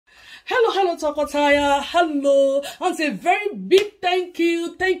Hello, Thokothaya. Hello. I want to say a very big thank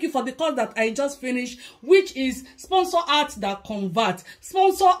you. Thank you for the course that I just finished, which is Sponsor Art That Convert.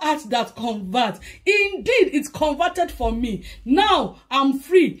 Sponsor Art That Convert. Indeed, it's converted for me. Now, I'm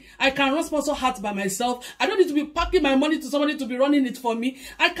free. I can run Sponsor Art by myself. I don't need to be packing my money to somebody to be running it for me.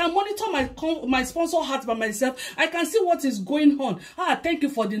 I can monitor my Sponsor Art by myself. I can see what is going on. Thank you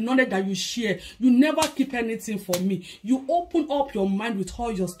for the knowledge that you share. You never keep anything for me. You open up your mind with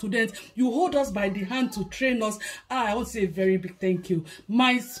all your students. You hold us by the hand to train us. I want to say a very big thank you.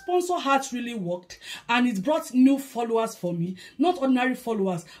 My Sponsor Art really worked, and it brought new followers for me, not ordinary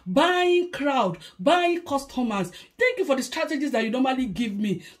followers, buying crowd, buying customers. Thank you for the strategies that you normally give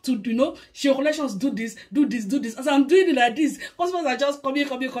me to, share collections, do this. As I'm doing it like this, customers are just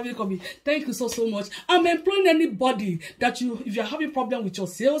coming. Thank you so much. I'm employing anybody that if you're having problem with your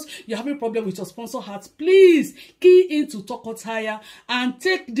sales, you're having problem with your Sponsor Art, please key into Thokothaya and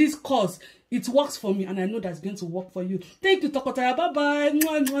take this course. It works for me, and I know that's going to work for you. Thank you, Thokothaya.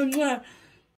 Bye-bye.